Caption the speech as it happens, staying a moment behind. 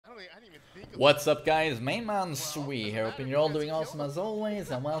What's up, guys? MainManSWE here, hoping you're all doing awesome as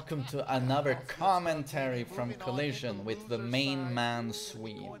always, and welcome to another commentary from Collision with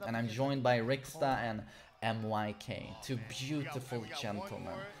TheMainManSWE. And I'm joined by Rixta and MYK, two beautiful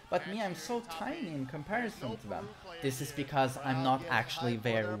gentlemen. But me, I'm so tiny in comparison to them. This is because I'm not actually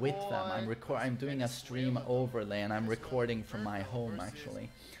there with them. I'm doing a stream overlay and I'm recording from my home actually.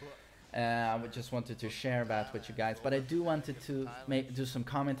 I just wanted to share that with you guys, but I do wanted to do some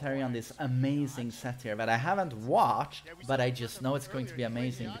commentary on this amazing set here that I haven't watched, but I just know it's going to be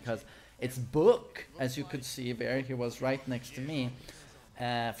amazing because it's Book, as you could see there. He was right next to me,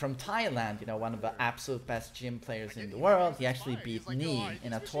 from Thailand, you know, one of the absolute best gym players in the world. He actually beat Nee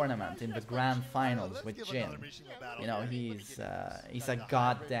in a tournament in the grand finals with Jin. You know, he's a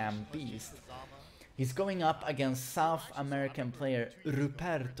goddamn beast. He's going up against South American player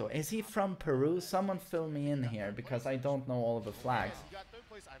Ruperto. Is he from Peru? Someone fill me in here because I don't know all of the flags.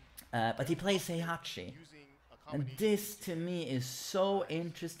 But he plays Heihachi. And this to me is so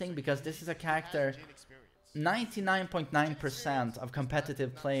interesting because this is a character 99.9% of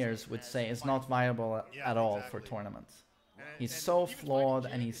competitive players would say is not viable at all for tournaments. He's so flawed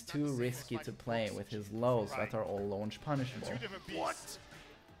and he's too risky to play with his lows that are all launch punishable.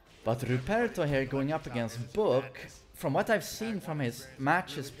 But Ruperto here going up against Book, from what I've seen from his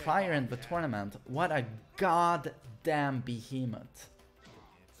matches prior in the tournament, what a goddamn behemoth.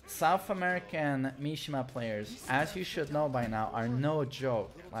 South American Mishima players, as you should know by now, are no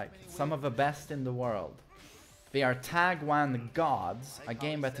joke. Like, some of the best in the world. They are Tag 1 gods, a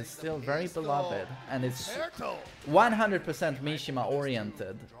game that is still very beloved, and it's 100% Mishima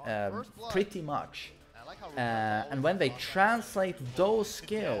oriented, pretty much. And when they translate those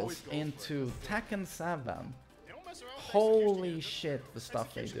skills into Tekken 7, holy shit the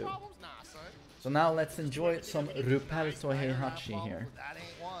stuff they do. So now let's enjoy some Ruperto Heihachi here.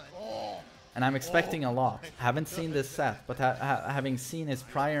 And I'm expecting a lot. Haven't seen this set, but having seen his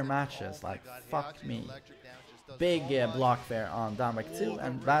prior matches, like, fuck me. Big block there on down back 2,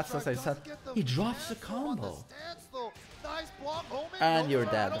 and that's, as I said, he drops a combo. And you're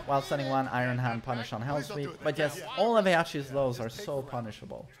dead, while sending one Iron Hand punish on Hell Sweep. But yes, all of Heihachi's lows are so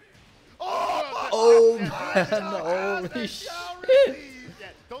punishable. Oh man, holy shit!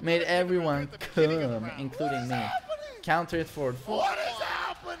 Made everyone come, including me. Counter it forward. What is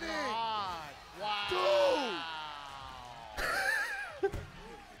happening? Dude!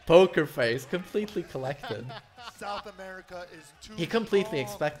 Poker face, completely collected. South America is too He completely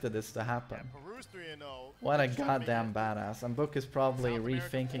expected this to happen. What a goddamn badass. And Book is probably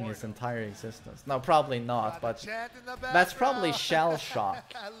rethinking his entire existence. No, probably not, but that's probably shell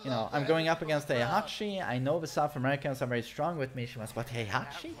shock. You know, I'm going up against Heihachi. I know the South Americans are very strong with Mishimas, but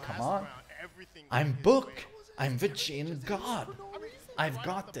Heihachi? Come on. I'm Book. I'm the Jin God. I've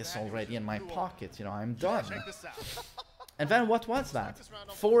got this already in my pocket, you know, I'm done. And then what was that?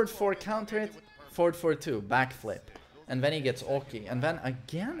 Forward 4 counter it, forward 4-2, backflip. And then he gets Oki. And then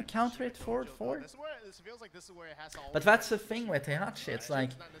again counter it, forward 4. But that's the thing with Heihachi. It's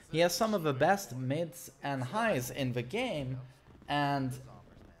like he has some of the best mids and highs in the game. And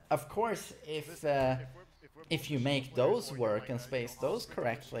of course, if you make those work and space those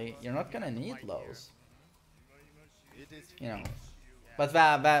correctly, you're not gonna need lows. You know. But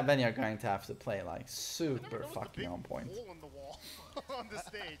then you're going to have to play like super fucking on point.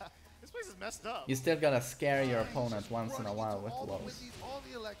 This place is messed up. You still gotta scare your opponent once in a while with lows.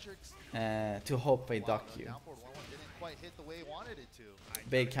 To hope they duck you.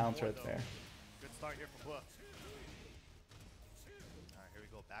 Big counter it there. Good start here for Book. Alright, here we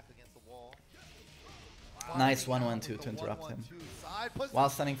go. Back against the wall. Nice 1-1-2 to interrupt him. While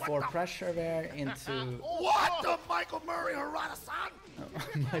sending 4 pressure there into... What the Michael Murray Harada-san?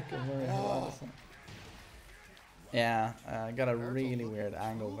 Michael Murray Harada-san. Yeah, got a really weird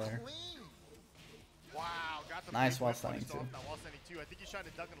angle there. Wow, got the nice wall stunning too. I think he's trying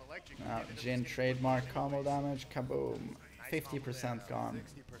to duck an electric. Jin trademark combo damage, kaboom. 50% gone.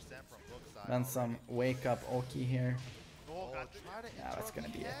 Then some wake up Oki here. Yeah, that's gonna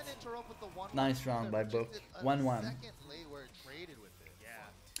be it. Nice round by Book. 1-1.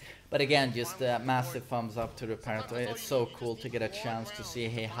 But again, just a massive thumbs up to Ruperto. It's so cool to get a chance to see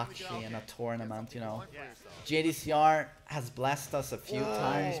Heihachi in a tournament, you know. JDCR has blessed us a few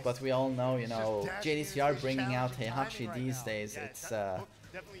times, but we all know, you know, JDCR bringing out Heihachi these days,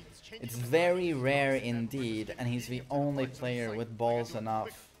 it's very rare indeed, and he's the only player with balls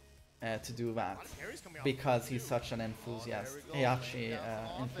enough to do that, because he's such an enthusiast, Heihachi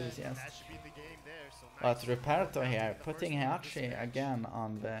enthusiast. But Ruperto here, putting Heihachi again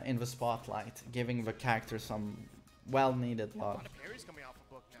on in the spotlight, giving the character some well-needed love.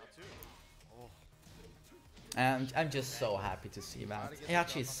 now too. And I'm just so happy to see that.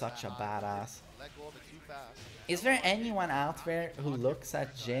 Heihachi is such a badass. Let go of it too fast. Is there anyone out there who looks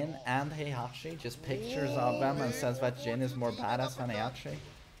at Jin and Heihachi, just pictures of them, and says that Jin is more badass than Heihachi? Can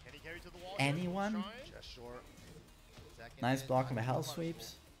he carry to the wall? Anyone? Trying? Just short. Second Nice hit. block on the hell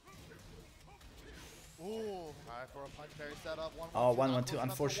sweeps. Ooh. Alright, for a punch parry setup. 1-1-2. Oh, 1-1-2. Not close enough to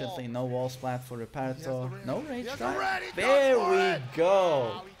Unfortunately, wall. no wall splat for Ruperto. No rage Yes, drive. already. There Ducks for we it. go.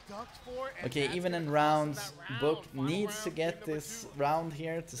 Wow, he ducked for it, and Okay, that's even gonna in cost him rounds, that round. Book Final needs to round, get game number this 2. round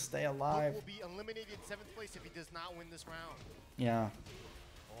here to stay Book alive. will be eliminated in 7th place if he does not win this round. Yeah,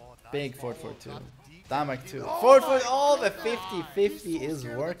 Oh, nice big follow. 4-4-2. Got deep Down down back deep. 2. Oh 4-4. my Oh, the goodness. 50-50 He's so is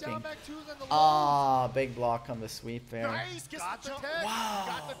scared of the working. down back twos and the lows. Ah, big block on the sweep there. Nice, gets Got the the jump. tech. Wow.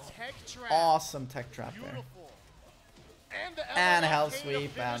 Got the tech trap. Awesome tech trap there. Beautiful. And the And elbow hell arcade to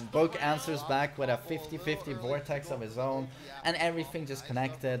sweep, finish and the Book round. answers back with a 50-50 vortex of his own, and everything just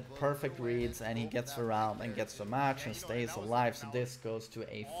connected, perfect reads, and he gets the round and gets the match and stays alive. So this goes to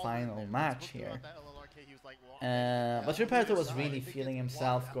a final match here. But Ruperto was really feeling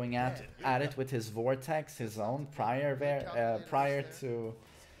himself going at it with his vortex, his own prior to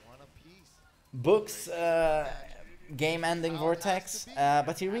One apiece. Book's game-ending vortex,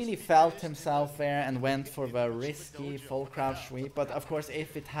 but he really felt himself there and went for the risky full crouch sweep. But of course,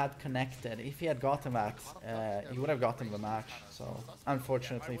 if it had connected, if he had gotten that, he would have gotten the match. So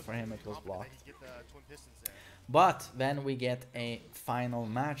unfortunately for him, it was blocked. But then we get a final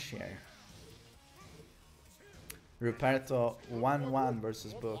match here. Ruperto 1-1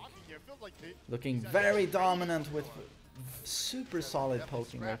 versus Book. Looking very dominant with super solid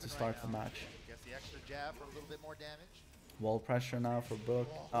poking there to start the match. Gets the extra jab for a little bit more damage. Wall pressure now for Book.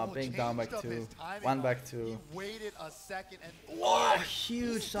 Big down back Changed up 2. his timing. 1 back 2. He waited a second and Oh,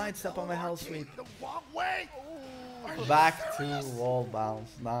 huge sidestep on the hell sweep. the wrong way. Back to wall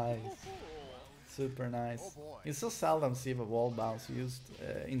bounce. Nice. Super nice. Oh boy. You so seldom see the wall bounce used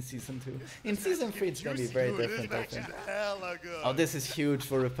in Season 2. In Season 3 it's gonna be very different, I think. Hella good. Oh, this is huge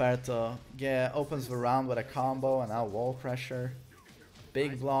for Ruperto. Yeah, opens the round with a combo and now wall pressure.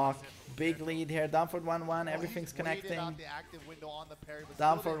 Big block. Big lead here. Down for 1-1. Everything's connecting.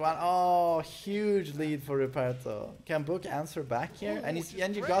 Down for 1. Oh, huge lead for Ruperto. Can Book answer back here? And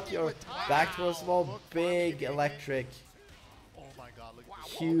you got your back towards the wall. Big electric. Oh my god, look at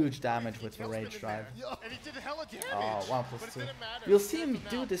Huge damage with the rage drive. And he did hella damage. Oh, 1 but plus it 2. didn't matter. You'll see him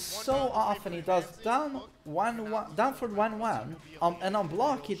do this so often. He does down 1-1, down for 1-1, and on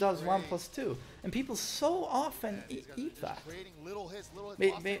block he does 1 plus 2. And people so often eat that. creating little hits,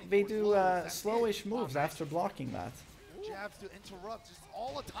 They do slowish moves after blocking that. jabs to interrupt. Just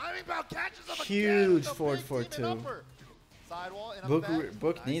all the timing bout catches him Huge again with the forward big 4-2. demon upper. Sidewall in effect.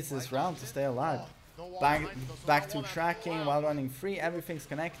 Book Nice needs this fight. round to stay alive. No wall Back, behind him, though, so back no to wall after. tracking Wow. while running free. Everything's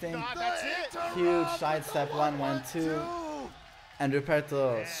connecting. God, that's it. Huge sidestep 1-1-2. And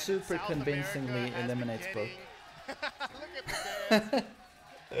Ruperto super South convincingly America has eliminates been Book. getting- Look at the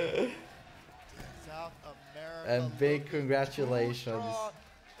dance. South America. And big looking congratulations. to draw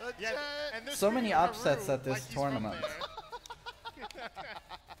the Yeah, jet. and they're So many speaking upsets Peru at this like he's from tournament. there.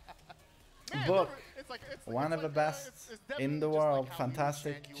 Man, Book, it's like one of the best it's definitely in the just world, like how we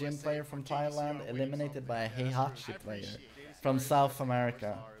fantastic chant gym USA player for from GDC Thailand, on eliminated by a Wikipedia. Heihachi I player appreciate it. from South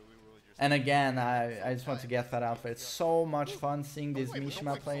America. And again, I just want to get that out there. It's so much fun seeing these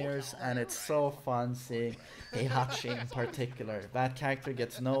Mishima players, and it's so fun seeing Heihachi in particular. That character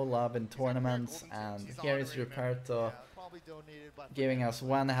gets no love in tournaments, and here is Ruperto Probably donated by giving us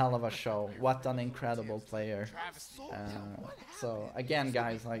one hell of a show. What an incredible player. So again,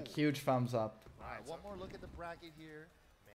 guys, like huge thumbs up. Alright, one more look at the bracket here.